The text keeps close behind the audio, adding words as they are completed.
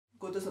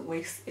God doesn't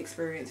waste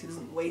experience, He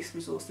doesn't waste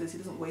resources, He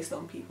doesn't waste it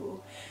on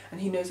people,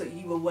 and He knows that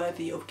you are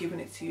worthy of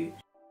giving it to.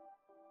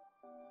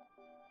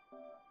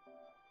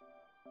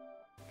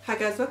 Hi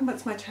guys, welcome back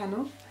to my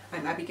channel.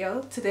 I'm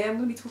Abigail. Today I'm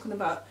going to be talking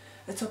about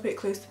a topic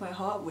close to my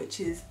heart, which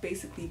is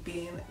basically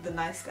being the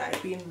nice guy,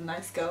 being the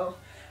nice girl,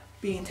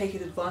 being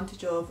taken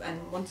advantage of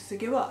and wanting to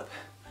give up.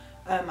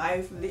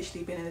 I've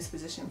literally been in this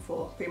position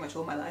for pretty much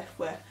all my life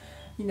where,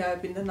 you know,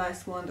 I've been the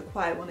nice one, the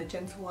quiet one, the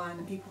gentle one,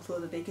 and people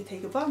thought that they could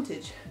take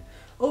advantage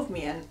of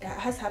me, and it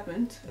has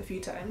happened a few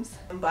times.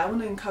 But I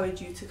want to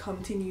encourage you to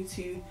continue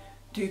to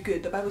do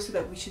good. The Bible said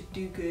that we should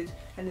do good,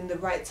 and in the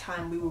right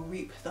time we will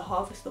reap the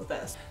harvest of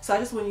that. So I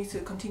just want you to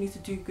continue to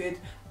do good,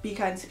 be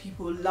kind to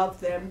people, love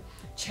them,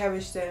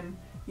 cherish them,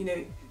 you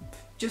know,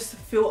 just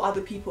fill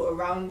other people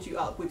around you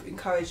up with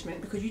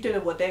encouragement, because you don't know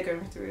what they're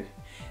going through.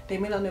 They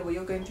may not know what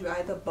you're going through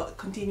either, but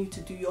continue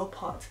to do your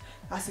part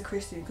as a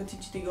Christian,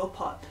 continue to do your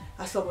part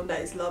as someone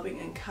that is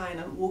loving and kind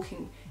and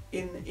walking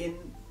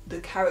in the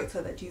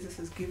character that Jesus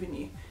has given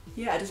you.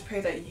 Yeah, I just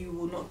pray that you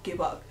will not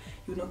give up.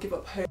 You will not give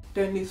up hope.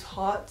 Don't lose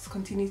heart.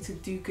 Continue to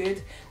do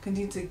good.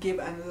 Continue to give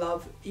and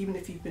love even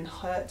if you've been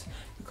hurt,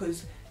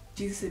 because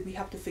Jesus said we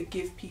have to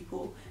forgive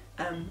people,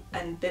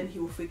 and then He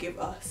will forgive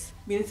us.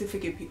 We need to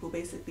forgive people,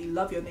 basically.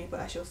 Love your neighbour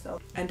as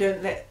yourself, and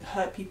don't let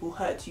hurt people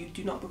hurt you.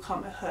 Do not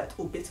become a hurt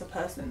or bitter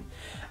person,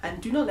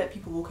 and do not let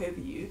people walk over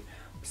you.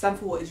 Stand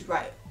for what is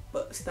right,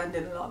 but stand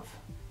in love.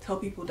 Tell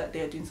people that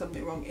they are doing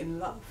something wrong in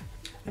love.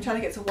 I'm trying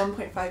to get to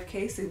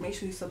 1.5k, so make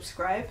sure you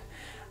subscribe,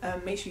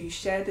 make sure you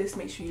share this,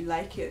 make sure you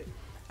like it,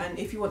 and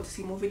if you want to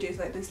see more videos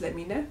like this, let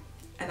me know,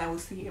 and I will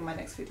see you in my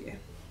next video.